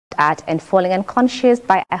at and falling unconscious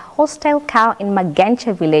by a hostile cow in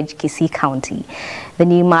Magencha village, Kisii County. The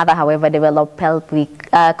new mother, however, developed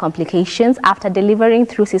pelvic complications after delivering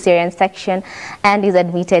through cesarean section and is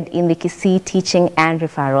admitted in the Kisii Teaching and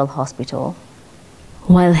Referral Hospital.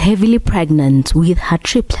 While heavily pregnant with her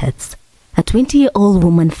triplets, a 20-year-old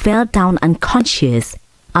woman fell down unconscious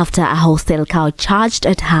after a hostile cow charged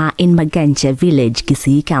at her in Magencha village,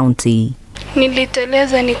 Kisii County.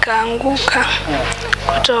 Niliteleza nikaanguka.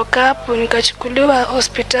 Kutoka hapo nikachukuliwa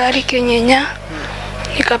hospitali Kenyenya.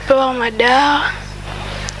 Nikapewa madawa.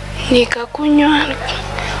 Nikakunywa,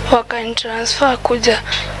 wakanitransfer kuja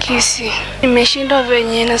Kisii. Nimeshindwa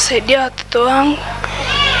venye nasaidia watoto wangu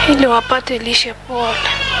ili wapate lishe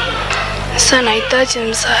bora. Sasa nahitaji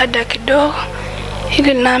msaada kidogo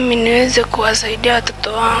ili nami niweze kuwasaidia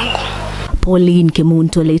watoto wangu. Pauline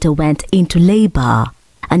Kimunto later went into labor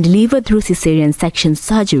and delivered through cesarean section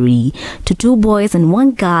surgery to 2 boys and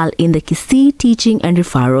 1 girl in the Kisii Teaching and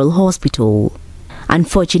Referral Hospital.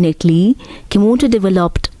 Unfortunately, Kimunto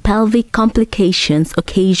developed pelvic complications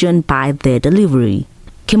occasioned by their delivery.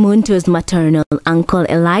 Kimunto's maternal uncle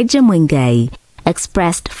Elijah Mwingei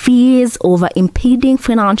expressed fears over impending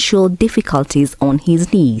financial difficulties on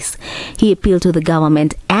his niece. He appealed to the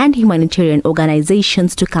government and humanitarian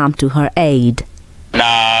organizations to come to her aid.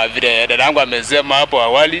 Na vile dadangu amesema hapo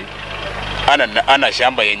awali, ana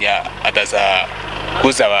shamba yenye atasa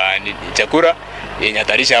kuza chakula yenye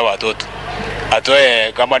atarisha hawa watoto.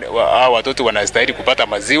 Atoe kama hawa watoto wanastahili kupata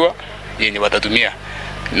maziwa yenye watatumia.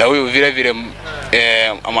 Na huyu vile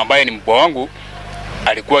ambaye ni mpwa wangu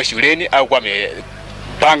alikuwa shuleni au kwa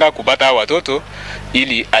amepanga kupata hawa watoto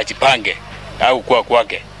ili ajipange au kuwa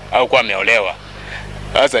kwake au kwa ameolewa.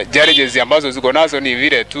 Sasa challenges ambazo ziko nazo ni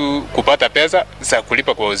vile tu kupata pesa za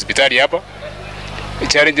kulipa kwa hospitali hapa.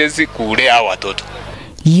 Challenges kulea hawa watoto.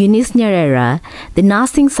 Eunice Nyerera, the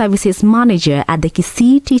nursing services manager at the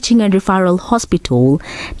Kisii Teaching and Referral Hospital,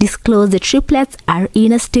 disclosed the triplets are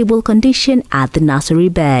in a stable condition at the nursery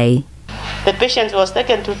bay. The patient was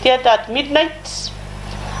taken to theater at midnight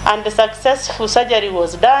and the successful surgery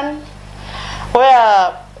was done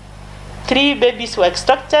where 3 babies were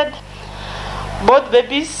extracted. Both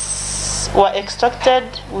babies were extracted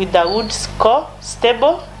with the wood core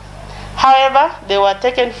stable. However, they were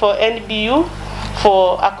taken for NBU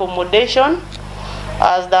for accommodation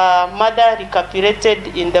as the mother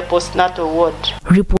recuperated in the postnatal ward.